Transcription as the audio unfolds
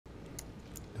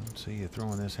see you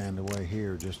throwing this hand away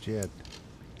here just yet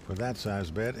for that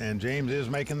size bet, and James is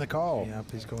making the call.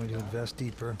 Yep, he's going to invest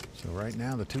deeper. So right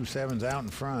now the 2-7's out in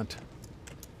front.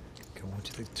 Going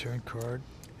to the turn card.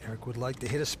 Eric would like to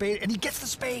hit a spade, and he gets the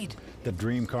spade. The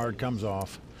dream card comes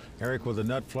off. Eric with a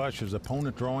nut flush, his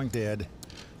opponent drawing dead.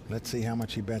 Let's see how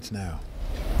much he bets now.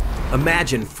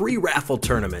 Imagine free raffle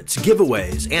tournaments,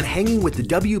 giveaways, and hanging with the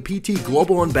WPT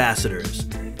Global Ambassadors.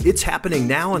 It's happening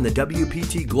now on the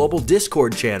WPT Global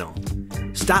Discord channel.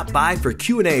 Stop by for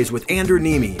Q&As with Andrew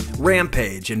Nemi,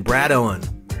 Rampage, and Brad Owen.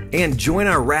 And join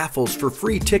our raffles for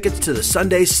free tickets to the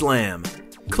Sunday Slam.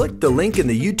 Click the link in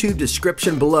the YouTube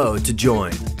description below to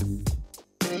join.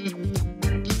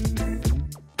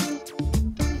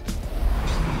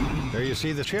 There you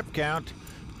see the chip count.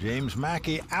 James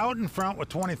Mackey out in front with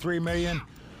 23 million.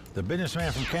 The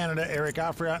businessman from Canada, Eric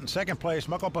Afriat, in second place.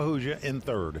 Mukul Pahuja in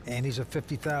third. And he's at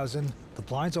 50,000. The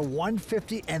blinds are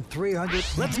 150 and 300.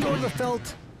 Let's go to the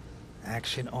felt.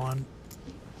 Action on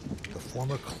the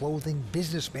former clothing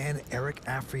businessman, Eric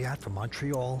Afriat from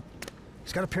Montreal.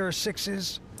 He's got a pair of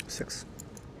sixes. 6.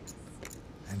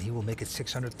 And he will make it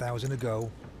 600,000 to go.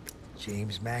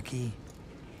 James Mackey,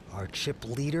 our chip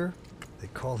leader. They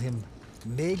call him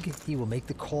Mig. He will make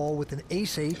the call with an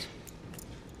ace-8.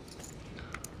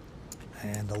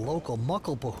 And the local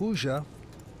Mukul Pahuja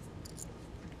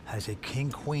has a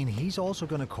king-queen. He's also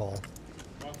going to call.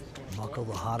 Mukul,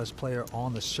 the hottest player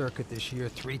on the circuit this year,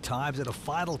 3 times at a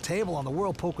final table on the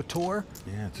World Poker Tour.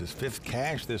 Yeah, it's his 5th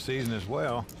cash this season as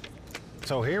well.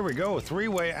 So here we go,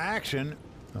 3-way action.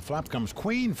 The flop comes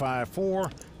queen,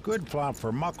 5-4. Good flop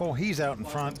for Mukul. He's out in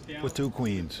front with 2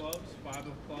 queens.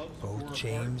 Both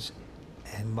James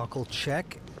and Mukul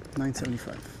check.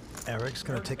 975. Eric's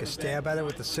going to take a stab at it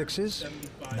with the sixes.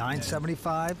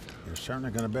 975. You're certainly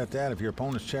going to bet that if your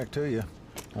opponent's check to you.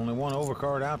 Only one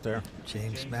overcard out there.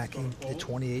 James Mackey, the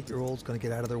 28-year-old, is going to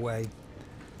get out of their way.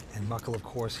 And Mukul, of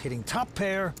course, hitting top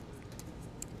pair.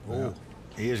 Well,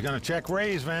 he is going to check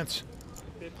raise, Vince.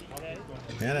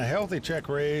 And a healthy check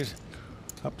raise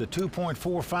up to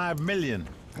 2.45 million.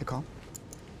 I call.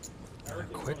 A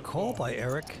quick call by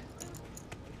Eric.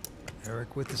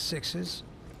 Eric with the sixes.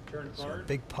 So a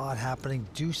big pot happening.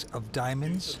 Deuce of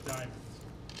diamonds.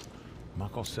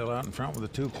 Mukul still out in front with the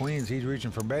 2 queens. He's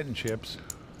reaching for betting chips.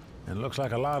 And looks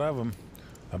like a lot of them.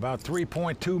 About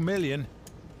 3.2 million.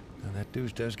 And that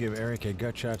deuce does give Eric a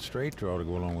gut shot straight draw to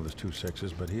go along with his 2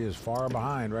 sixes, but he is far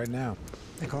behind right now.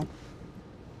 I call.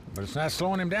 But it's not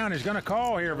slowing him down. He's going to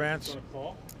call here, Vince.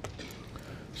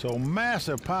 So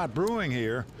massive pot brewing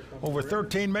here. Over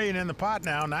 13 million in the pot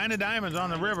now. 9 of diamonds on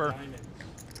the river.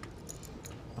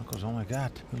 Mukul's only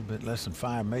got a little bit less than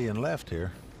 5 million left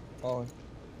here. All in.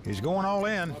 He's going all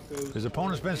in. His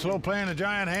opponent's been slow playing a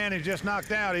giant hand. He's just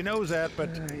knocked out. He knows that,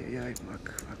 but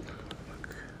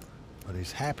but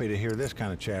he's happy to hear this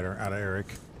kind of chatter out of Eric,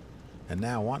 and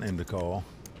now wanting him to call.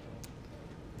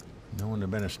 Knowing there'd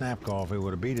been a snap call if he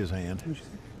would have beat his hand.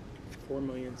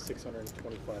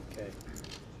 4,625,000.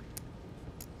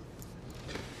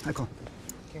 I call.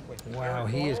 Wow,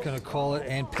 he is going to call it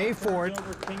and pay for it.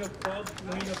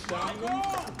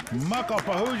 Mukul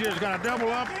Pahuja is going to double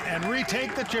up and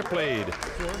retake the chip lead.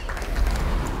 All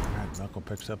right, Mukul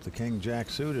picks up the king-jack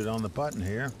suited on the button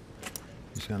here.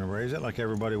 He's going to raise it like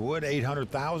everybody would.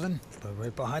 800,000. But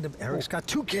right behind him, Eric's got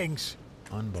 2 kings.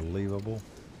 Unbelievable.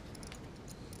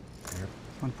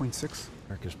 1.6.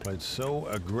 Eric has played so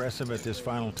aggressive at this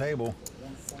final table.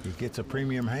 He gets a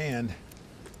premium hand.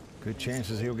 Good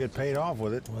chances he'll get paid off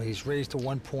with it. Well, he's raised to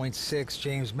 1.6.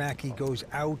 James Mackey goes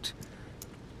out.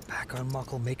 Back on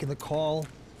Mukul, making the call.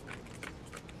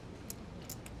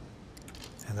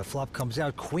 And the flop comes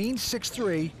out. Queen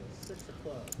 6-3.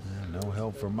 No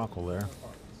help for Mukul there.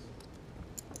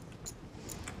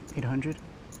 800.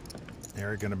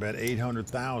 Eric going to bet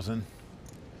 800,000.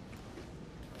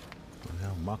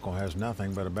 Now Mukul has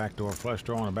nothing but a backdoor flush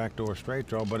draw and a backdoor straight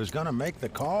draw, but is going to make the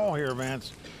call here,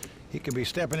 Vince. He could be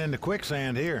stepping into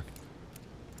quicksand here.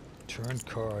 Turn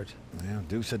card. Well,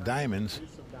 deuce of diamonds.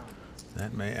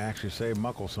 That may actually save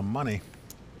Mukul some money.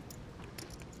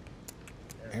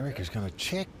 Eric is going to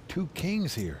check 2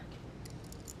 kings here.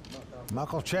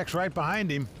 Mukul checks right behind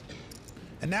him.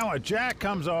 And now a jack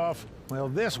comes off. Well,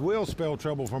 this will spell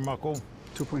trouble for Mukul.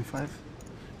 2.5.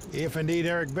 If indeed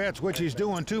Eric bets, which he's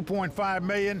doing, 2.5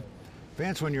 million.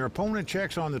 Vince, when your opponent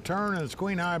checks on the turn and it's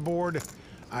queen high board,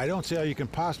 I don't see how you can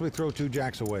possibly throw 2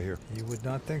 jacks away here. You would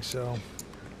not think so.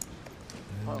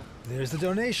 There's the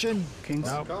donation. Kings.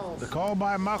 Now, the call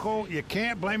by Mukul, you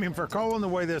can't blame him for calling the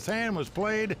way this hand was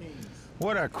played.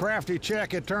 What a crafty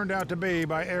check it turned out to be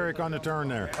by Eric on the turn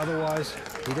there. Otherwise,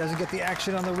 he doesn't get the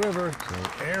action on the river. So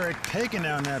Eric taking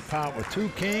down that pot with 2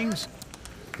 kings.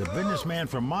 The businessman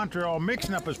from Montreal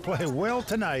mixing up his play well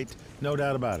tonight, no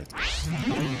doubt about it.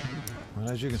 Well,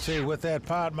 as you can see, with that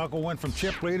pot, Mukul went from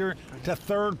chip leader to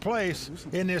 3rd place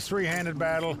in this 3-handed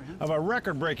battle of a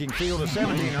record-breaking field of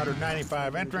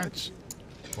 1,795 entrants.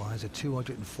 Blinds at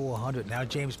 200 and 400. Now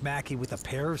James Mackey with a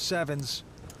pair of 7s.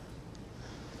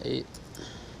 8.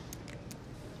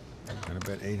 Gonna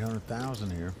bet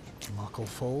 800,000 here. Mukul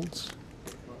folds.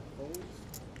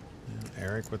 Yeah,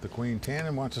 Eric with the queen 10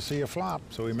 and wants to see a flop,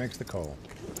 so he makes the call.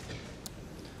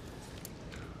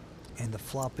 And the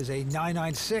flop is a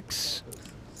 996.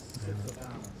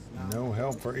 No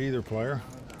help for either player,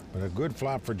 but a good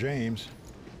flop for James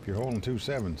if you're holding 2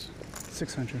 7s.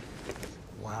 600.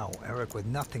 Wow, Eric with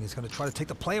nothing is going to try to take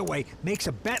the play away. Makes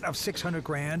a bet of 600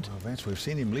 grand. Well, Vince, we've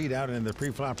seen him lead out in the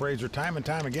pre-flop raiser time and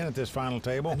time again at this final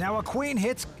table. And now a queen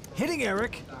hitting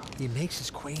Eric. He makes his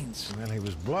queens. Well, he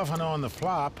was bluffing on the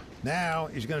flop. Now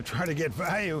he's going to try to get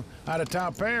value out of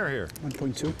top pair here.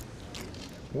 1.2.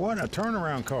 What a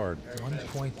turnaround card.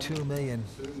 1.2 million.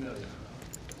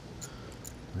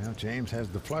 Well, James has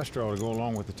the flush draw to go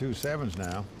along with the 2 7s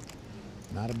now.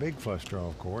 Not a big flush draw,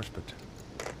 of course, but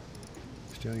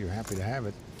still you're happy to have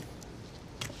it.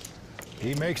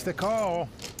 He makes the call.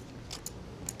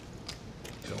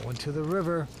 Going to the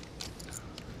river.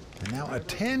 And now a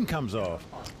 10 comes off.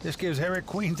 This gives Eric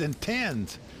queens and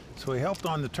 10s. So he helped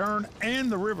on the turn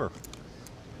and the river.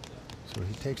 So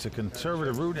he takes a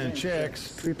conservative route and checks.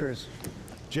 3 pairs.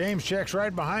 James checks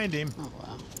right behind him. Oh,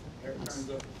 wow. Eric turns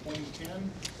up queen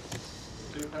 10,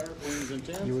 2 pair, queens and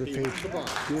 10. You would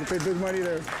have paid big money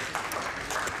there.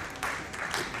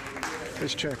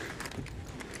 Let's check.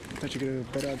 Thought you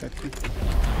could bet out that queen.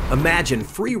 Imagine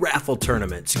free raffle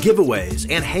tournaments, giveaways,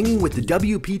 and hanging with the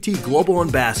WPT Global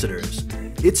Ambassadors.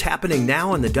 It's happening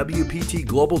now on the WPT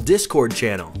Global Discord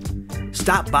channel.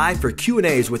 Stop by for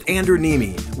Q&As with Andrew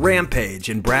Nemi, Rampage,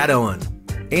 and Brad Owen.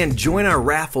 And join our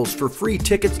raffles for free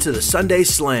tickets to the Sunday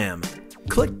Slam.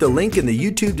 Click the link in the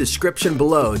YouTube description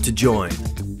below to join.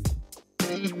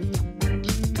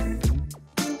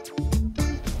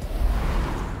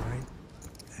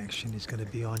 Action is going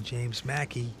to be on James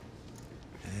Mackey.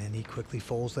 And he quickly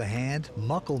folds the hand.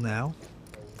 Mukul now.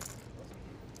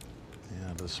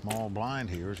 Yeah, the small blind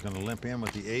here is going to limp in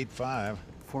with the 8-5.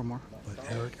 4 more. But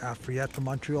Eric Afriat from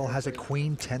Montreal has a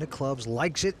queen 10 of clubs,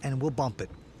 likes it, and will bump it.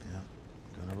 Yeah,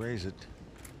 going to raise it.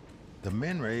 The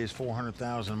men raise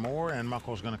 400,000 more, and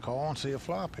Mukul's going to call and see a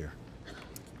flop here.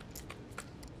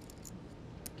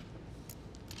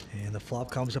 And the flop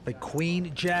comes up a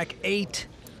queen, jack, 8.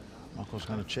 Mukul's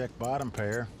going to check bottom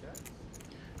pair.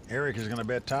 Eric is going to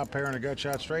bet top pair and a gut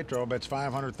shot straight draw, bets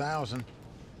 500,000.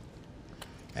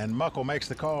 And Mukul makes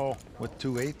the call with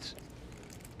 2 8s.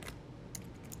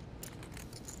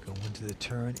 Going to the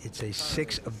turn, it's a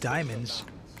 6 of diamonds.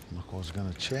 Mukul's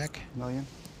going to check. Million.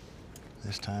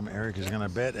 This time Eric is going to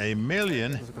bet $1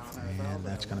 million. And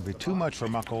that's going to be too much for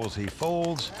Mukul as he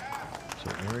folds.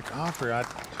 So Eric Afriat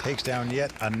takes down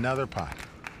yet another pot.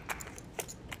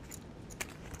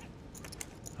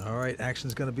 All right,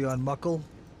 action's going to be on Mukul.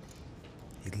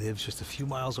 He lives just a few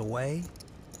miles away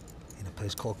in a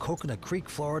place called Coconut Creek,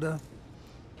 Florida.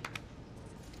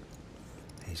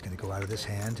 He's going to go out of this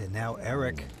hand, and now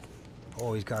Eric.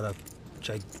 Oh, he's got a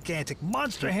gigantic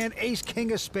monster hand, ace,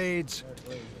 king of spades.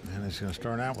 And he's going to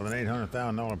start out with an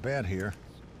 $800,000 bet here.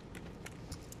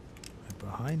 Right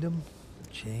behind him,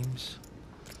 James.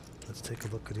 Let's take a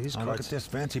look at his Oh, cards. look at this,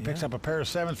 Vince. He picks Yeah. up a pair of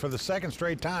 7s for the 2nd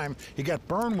straight time. He got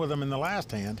burned with them in the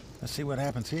last hand. Let's see what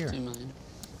happens here. 2 million.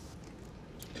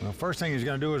 Well, first thing he's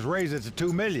going to do is raise it to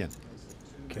 $2 million.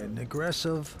 Getting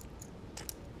aggressive.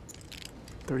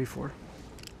 34.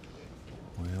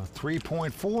 Well,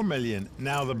 3.4 million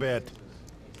now the bet.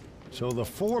 So the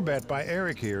 4 bet by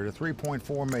Eric here to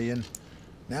 3.4 million.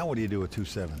 Now what do you do with 2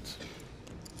 7s?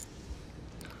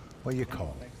 Well, you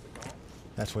call.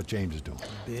 That's what James is doing.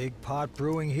 Big pot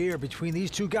brewing here between these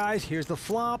two guys. Here's the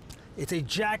flop. It's a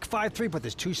jack 5-3, but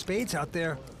there's 2 spades out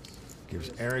there.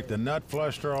 Gives Eric the nut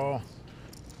flush draw.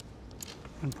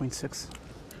 1.6.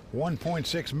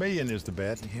 1.6 million is the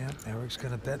bet. Yeah, Eric's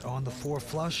gonna bet on the 4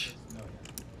 flush.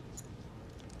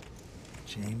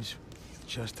 James,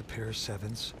 just a pair of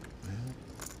 7s.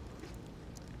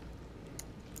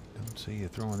 Don't see you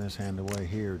throwing this hand away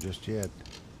here just yet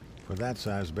for that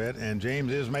size bet. And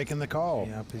James is making the call.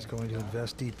 Yep, he's going to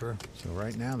invest deeper. So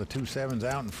right now the 2 7s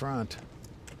out in front.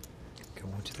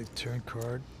 Going to the turn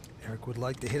card. Eric would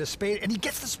like to hit a spade, and he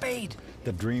gets the spade.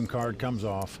 The dream card comes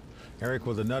off. Eric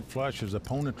with a nut flush, his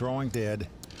opponent drawing dead.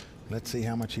 Let's see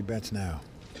how much he bets now.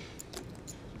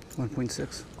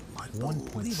 1.6.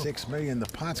 1.6 million. The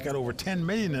pot's got over 10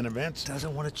 million in events.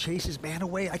 Doesn't want to chase his man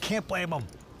away. I can't blame him.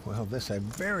 Well, this is a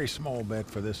very small bet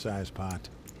for this size pot.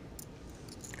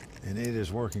 And it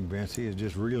is working, Vince. He is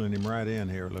just reeling him right in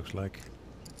here, it looks like.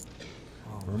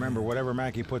 Remember, whatever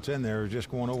Mackey puts in there is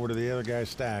just going over to the other guy's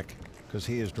stack because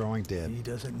he is drawing dead. He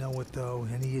doesn't know it, though,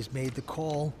 and he has made the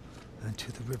call. And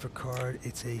to the river card,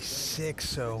 it's a 6,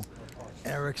 so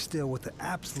Eric still with the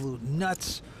absolute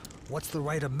nuts. What's the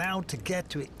right amount to get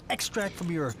to extract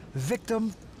from your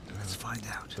victim? Let's find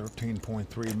out.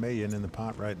 13.3 million in the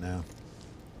pot right now.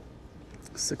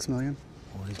 6 million.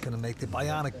 Well, he's going to make the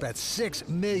bionic bet. 6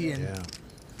 million. Yeah.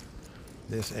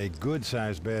 This a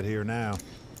good-sized bet here now.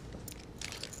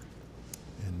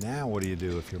 And now what do you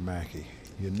do if you're Mackey?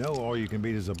 You know all you can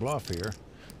beat is a bluff here.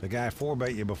 The guy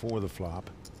 4-bet you before the flop.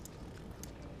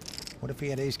 What if he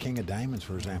had ace king of diamonds,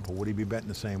 for example? Would he be betting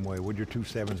the same way? Would your 2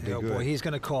 sevens be Oh good? boy, he's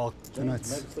going to call.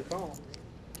 Nuts. Makes the call.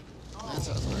 That's what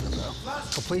I was worried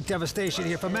about. Complete devastation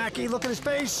here for Mackey. Look at his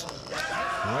face.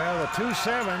 Well, the 2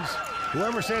 sevens.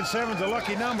 Whoever said 7's a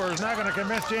lucky number is not going to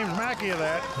convince James Mackey of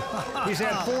that. He's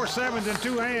had 4 sevens in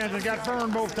 2 hands and got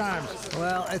burned both times.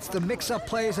 Well, it's the mix-up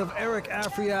plays of Eric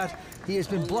Afriat. He has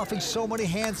been bluffing so many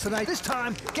hands tonight. This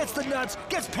time, gets the nuts,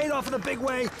 gets paid off in a big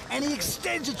way, and he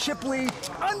extends a chip lead.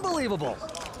 Unbelievable.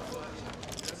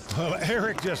 Well,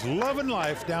 Eric just loving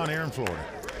life down here in Florida.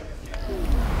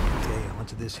 Okay,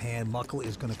 onto this hand. Mukul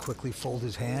is going to quickly fold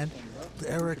his hand.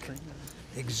 Eric,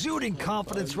 exuding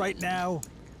confidence right now.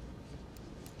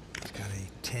 He's got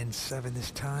a 10-7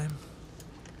 this time.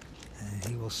 And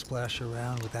he will splash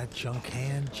around with that junk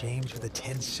hand. James with a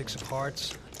 10-6 of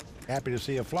hearts. Happy to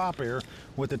see a flop here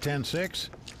with the 10-6.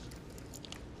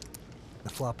 The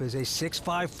flop is a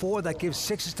 6-5-4. That gives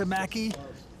 6s to Mackey.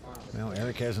 Well,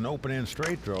 Eric has an open-end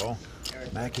straight draw.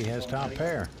 Mackey has top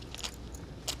pair.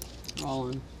 All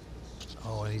in.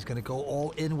 Oh, and he's going to go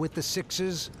all in with the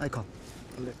 6s. I call.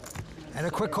 And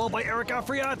a quick call by Eric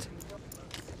Afriat.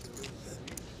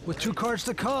 With 2 cards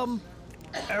to come,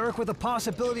 Eric with the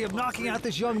possibility of knocking out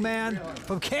this young man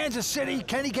from Kansas City.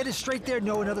 Can he get it straight there?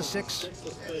 No, another 6.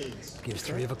 Gives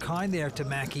 3 of a kind there to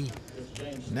Mackey.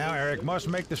 Now Eric must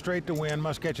make the straight to win,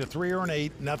 must catch a 3 or an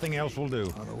 8. Nothing else will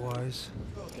do. Otherwise,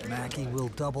 Mackey will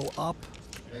double up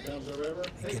Here comes the river.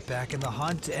 and get back in the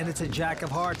hunt, and it's a jack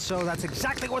of hearts, so that's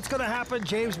exactly what's going to happen.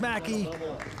 James Mackey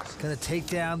is going to take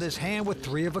down this hand with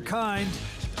 3 of a kind.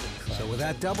 So with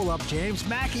that double up, James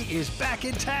Mackey is back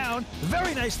in town.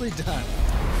 Very nicely done.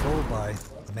 Fold by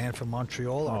the man from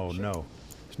Montreal. Oh, no.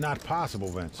 It's not possible,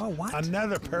 Vince. Oh, what?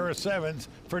 Another pair of 7s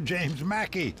for James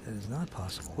Mackey. That is not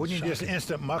possible. Wouldn't you just Shocking.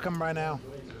 instant muck him by now?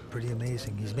 Pretty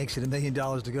amazing. He makes it $1 million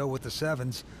to go with the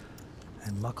 7s.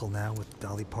 And Mukul now with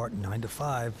Dolly Parton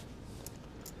 9-5.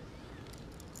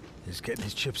 He's getting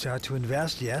his chips out to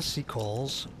invest. Yes, he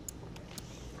calls.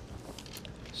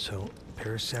 So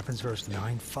pair of 7s versus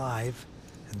 9-5.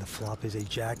 And the flop is a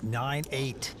jack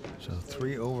 9-8. So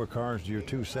 3 overcards to your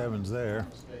 2 7s there.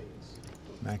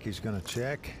 Mackey's going to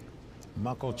check.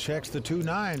 Mukul checks the 2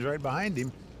 9s right behind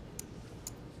him.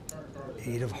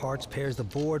 8 of hearts pairs the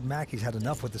board. Mackey's had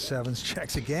enough with the 7s.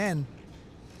 Checks again.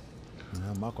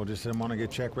 Well, Mukul just didn't want to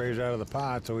get check raised out of the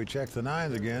pot, so he checks the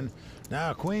 9s again.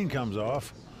 Now a queen comes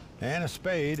off and a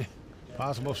spade.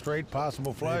 Possible straight,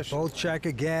 possible flush. They both check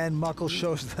again. Mukul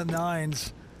shows the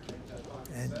 9s.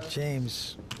 And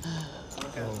James.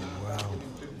 Oh,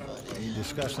 wow. He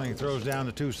disgustingly throws down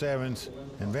the 2 7s.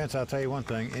 And Vince, I'll tell you one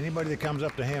thing. Anybody that comes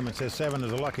up to him and says 7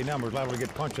 is a lucky number is liable to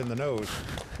get punched in the nose.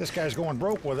 This guy's going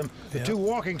broke with him. The Yeah. 2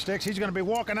 walking sticks, he's going to be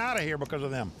walking out of here because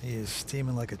of them. He is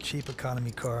steaming like a cheap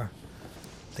economy car.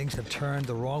 Things have turned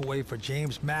the wrong way for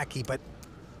James Mackey, but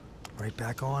right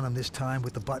back on him this time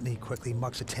with the button. He quickly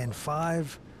mucks a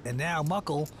 10-5. And now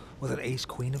Mukul with an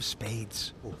ace-queen of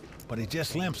spades. But he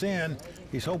just limps in.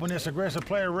 He's hoping this aggressive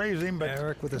player raises him, but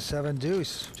Eric with a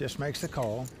 7-deuce. just makes the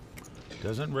call.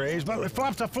 Doesn't raise, but it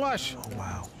flops a flush. Oh,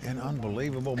 wow. And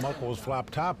unbelievable. Mukul's flop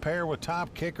top pair with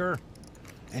top kicker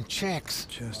and checks.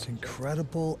 Just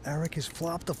incredible. Eric has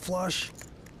flopped a flush.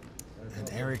 And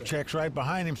Eric checks right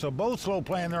behind him, so both slow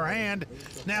playing their hand.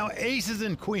 Now aces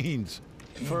and queens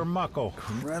for Mukul.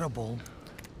 Incredible.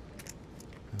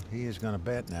 He is going to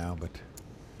bet now, but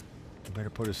he better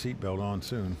put his seatbelt on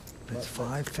soon. That's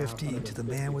 550 into the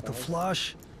man with the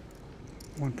flush.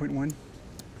 1.1. And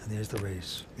there's the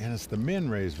raise. And it's the min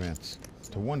raise, Vince,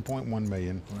 to 1.1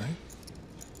 million. Right?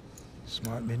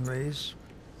 Smart min raise.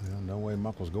 Well, no way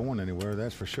Mukul's going anywhere,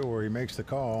 that's for sure. He makes the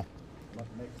call.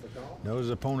 Makes the call. Knows his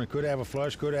opponent could have a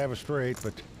flush, could have a straight,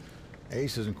 but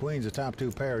aces and queens, the top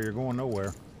 2 pair, you're going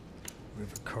nowhere.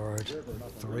 River card,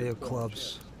 3 of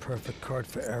clubs. Perfect card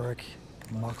for Eric.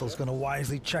 Muckle's gonna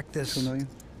wisely check this. 2 million.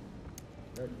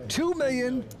 2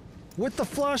 million with the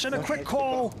flush and a quick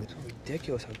call. It's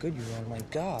ridiculous how good you are, my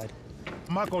God.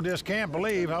 Muckle just can't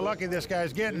believe how lucky this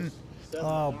guy's getting.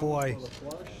 Oh boy.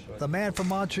 The man from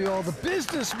Montreal, the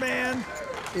businessman,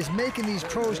 is making these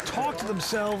pros talk to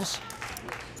themselves.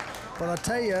 But I'll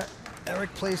tell you,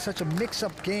 Eric plays such a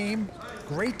mix-up game,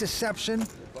 great deception,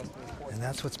 and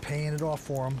that's what's paying it off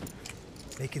for him.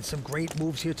 Making some great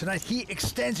moves here tonight. He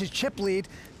extends his chip lead.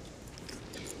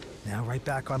 Now right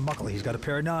back on Muckle. He's got a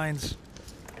pair of 9s.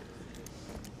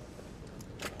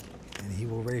 And he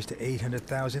will raise to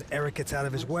 800,000. Eric gets out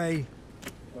of his way.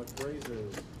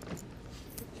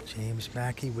 James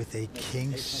Mackey with a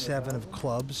king 7 of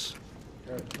clubs.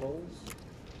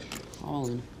 All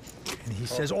in. And he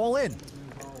says all in.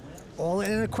 All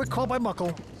in, and a quick call by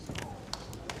Muckle.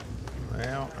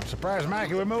 Well, I'm surprised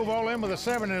Mackey would move all in with a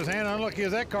 7 in his hand, unlucky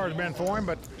as that card's been for him,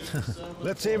 but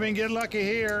let's see if we can get lucky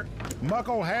here.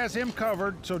 Muckle has him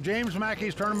covered, so James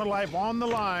Mackey's tournament life on the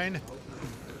line.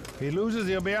 If he loses,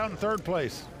 he'll be out in 3rd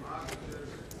place.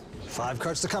 5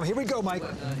 cards to come. Here we go, Mike.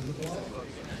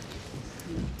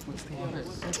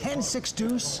 10-6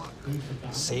 deuce.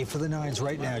 Save for the 9s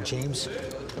right now. James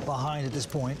behind at this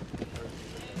point.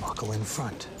 Muckle in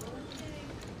front.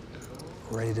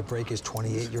 Ready to break his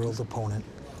 28-year-old opponent.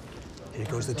 Here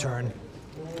goes the turn.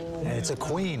 And it's a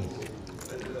queen.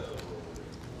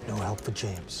 No help for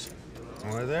James.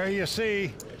 Well, there you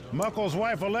see Muckle's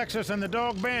wife Alexis and the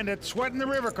dog Bandit sweating the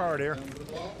river card here.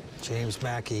 James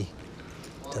Mackey,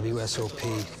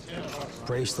 WSOP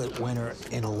bracelet winner,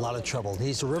 in a lot of trouble.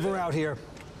 Needs the river out here.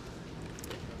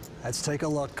 Let's take a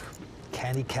look.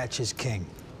 Can he catch his king?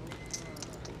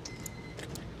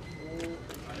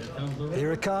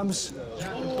 Here it comes.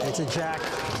 It's a jack.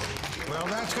 Well,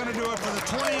 that's going to do it for the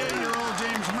 28-year-old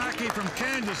James Mackey from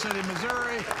Kansas City,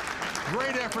 Missouri.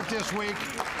 Great effort this week.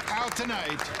 Out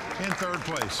tonight in 3rd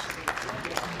place.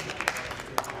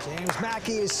 James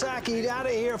Mackey is sackied out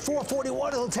of here.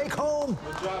 441, he'll take home.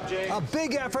 Good job, James. A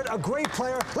big effort, a great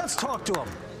player. Let's talk to him.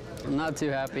 I'm not too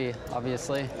happy,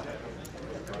 obviously.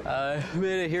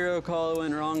 Made a hero call,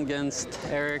 went wrong against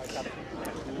Eric.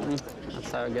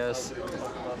 That's how it goes.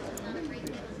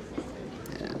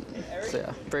 And so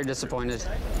yeah, very disappointed.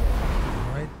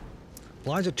 All right.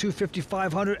 Blinds at 250,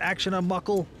 500. Action on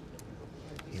Muckle.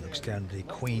 He looks down to the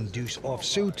queen deuce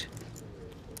offsuit.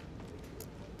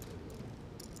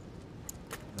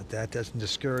 But that doesn't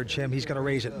discourage him. He's going to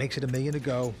raise it. Makes it $1 million to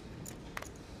go.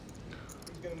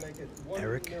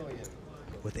 Eric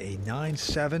with a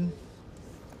 9-7.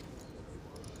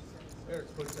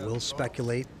 Will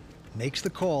speculate. Makes the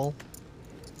call.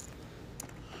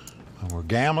 Well, we're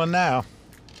gambling now.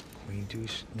 Queen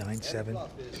deuce 9-7.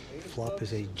 Flop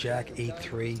is a jack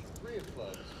 8-3.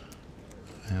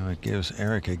 Now it gives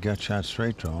Eric a gut shot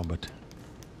straight draw, but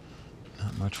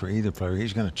not much for either player.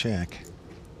 He's going to check.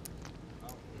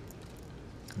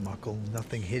 Muckle,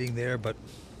 nothing hitting there, but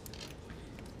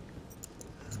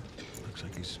Looks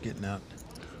like he's getting out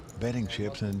betting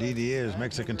chips, and indeed he is.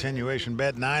 Makes a continuation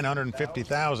bet,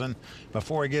 950,000.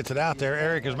 Before he gets it out there,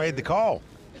 Eric has made the call.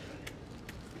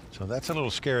 So that's a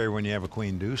little scary when you have a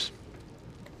queen deuce.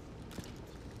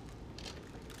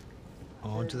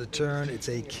 on to the turn. It's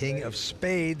a king of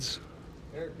spades.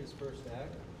 Eric is first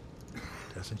act.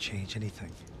 Doesn't change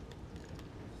anything.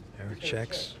 Eric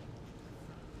checks.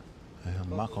 And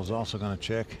Muckle's also going to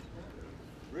check.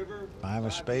 River. 5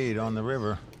 of spade on the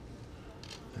river.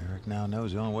 Eric now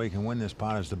knows the only way he can win this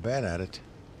pot is to bet at it.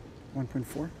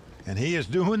 1.4. And he is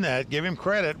doing that. Give him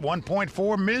credit.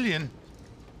 1.4 million.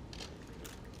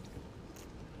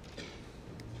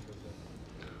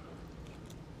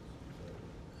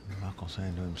 And Muckle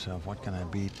saying to himself, what can I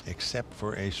beat except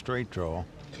for a straight draw?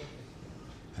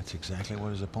 That's exactly what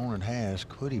his opponent has.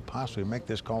 Could he possibly make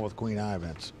this call with queen high,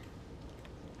 Vince?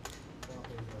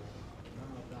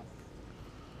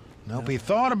 Nope, he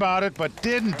thought about it, but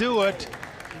didn't do it.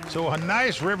 So a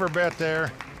nice river bet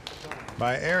there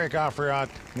by Eric Afriat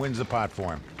wins the pot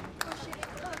for him.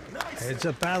 Heads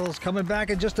up battles coming back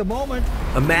in just a moment.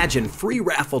 Imagine free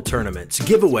raffle tournaments,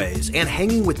 giveaways, and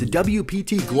hanging with the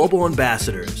WPT Global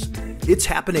Ambassadors. It's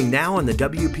happening now on the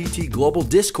WPT Global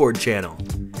Discord channel.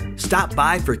 Stop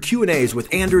by for Q&As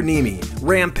with Andrew Nemi,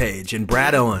 Rampage, and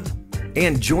Brad Owen.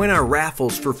 And join our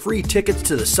raffles for free tickets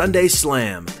to the Sunday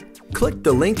Slam. Click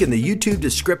the link in the YouTube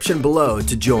description below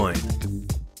to join.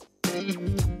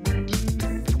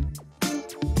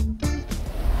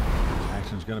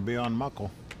 Action's going to be on Muckle.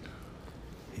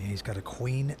 He's got a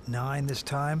queen 9 this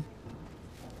time.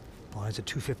 Blinds at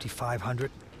 250, 500.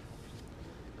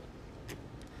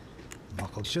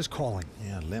 Muckle's just calling.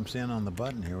 Yeah, limps in on the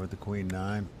button here with the queen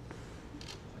nine.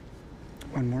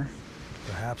 One more.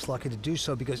 Perhaps lucky to do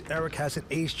so because Eric has an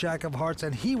ace jack of hearts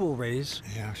and he will raise.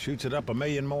 Yeah, shoots it up $1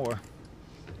 million more.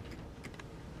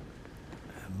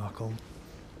 And Muckle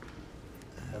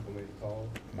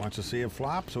Wants to see it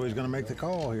flop, so he's going to make the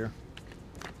call here.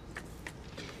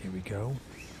 Here we go.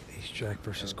 Ace jack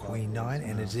versus queen nine,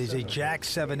 and it is a jack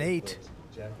 7-8.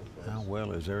 How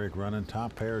well is Eric running?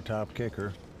 Top pair, top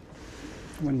kicker.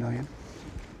 1 million.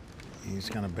 He's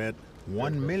going to bet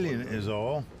 1 million is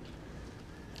all.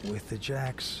 With the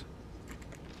jacks.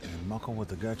 And Muckle with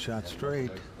the gut shot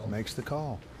straight makes the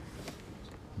call.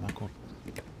 Muckle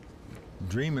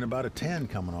dreaming about a 10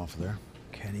 coming off there.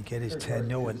 Can he get his 10?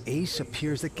 No, an ace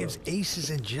appears that gives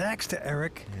aces and jacks to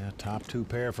Eric. Yeah, top 2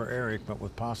 pair for Eric, but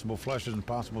with possible flushes and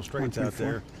possible straights out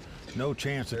there. No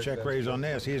chance to check raise on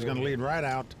this. He's going to lead right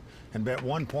out and bet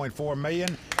 1.4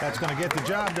 million. That's going to get the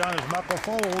job done as Muckle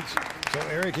folds. So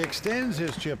Eric extends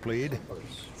his chip lead.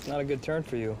 It's not a good turn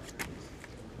for you.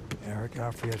 Eric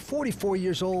Afriat, 44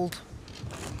 years old.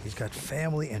 He's got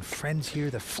family and friends here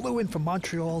that flew in from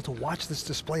Montreal to watch this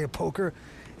display of poker,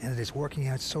 and it is working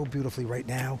out so beautifully right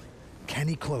now. Can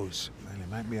he close? Well, he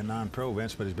might be a non-pro,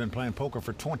 Vince, but he's been playing poker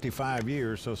for 25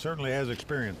 years, so certainly has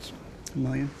experience. 1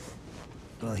 million.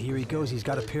 Well, here he goes. He's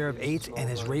got a pair of 8s and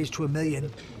has raised to $1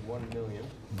 million. 1 million.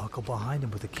 Muckle behind him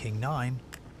with a king 9.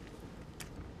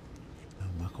 Now,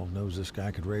 Muckle knows this guy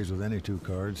could raise with any 2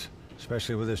 cards,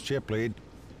 especially with his chip lead.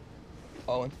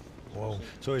 All in. Whoa.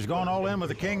 So he's going all in with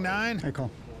the king 9. I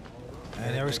call.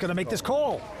 And Eric's going to make this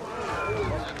call.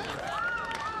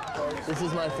 This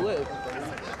is my flip.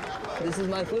 This is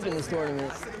my flip in this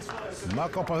tournament.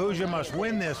 Mukul Pahuja must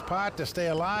win this pot to stay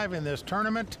alive in this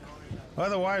tournament.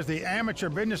 Otherwise, the amateur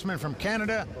businessman from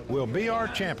Canada will be our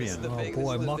champion. Oh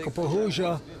boy, Mukul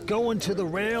Pahuja going to the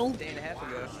rail.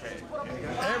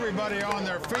 Everybody on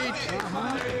their feet.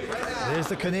 There's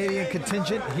the Canadian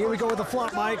contingent. Here we go with the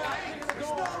flop, Mike.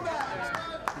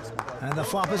 And the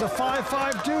flop is a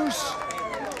 5-5 deuce.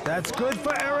 That's good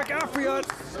for Eric Afriat.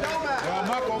 Well,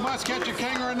 Muckle must catch a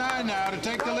king or a 9 now to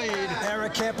take the lead.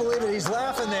 Eric can't believe it. He's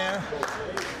laughing there.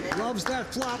 Loves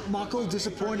that flop. Muckle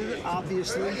disappointed,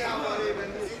 obviously.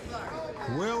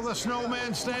 Will the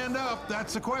snowman stand up?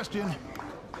 That's the question.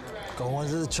 Going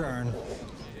to the turn.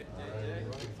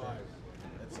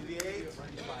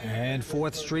 And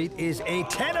 4th Street is a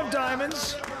 10 of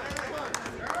diamonds.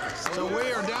 So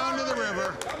we are down to the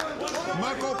river.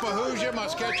 Mukul Pahuja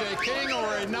must catch a king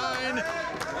or a 9 to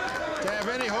have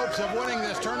any hopes of winning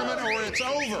this tournament, or it's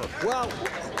over. Well,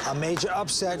 a major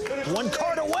upset, 1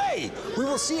 card away. We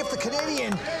will see if the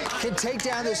Canadian can take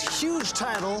down this huge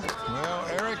title. Well,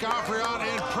 Eric Afriat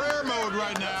in prayer mode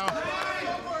right now.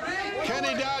 Can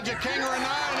he dodge a king or a 9?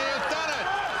 He has done it.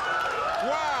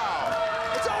 Wow.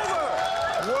 It's over.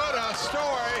 What a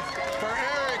story for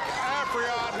Eric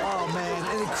Afriat. Oh, man,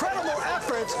 an incredible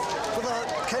effort for the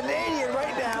Canadian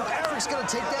right now. Eric's going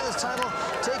to take down this title,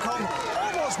 take home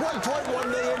almost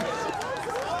 1.1 million.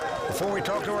 Before we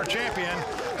talk to our champion,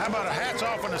 how about a hats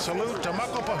off and a salute to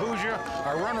Mukul Pahuja,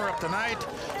 our runner-up tonight,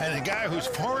 and a guy who's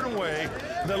far and away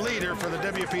the leader for the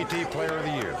WPT Player of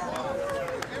the Year.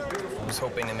 I was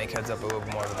hoping to make heads up a little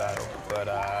bit more of the battle, but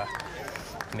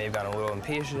may have gotten a little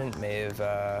impatient, may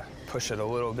have pushed it a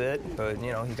little bit, but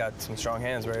you know, he got some strong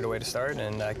hands right away to start,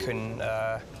 and I couldn't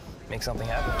make something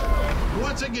happen.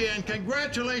 Once again,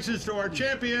 congratulations to our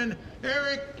champion,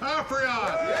 Eric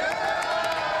Afriat.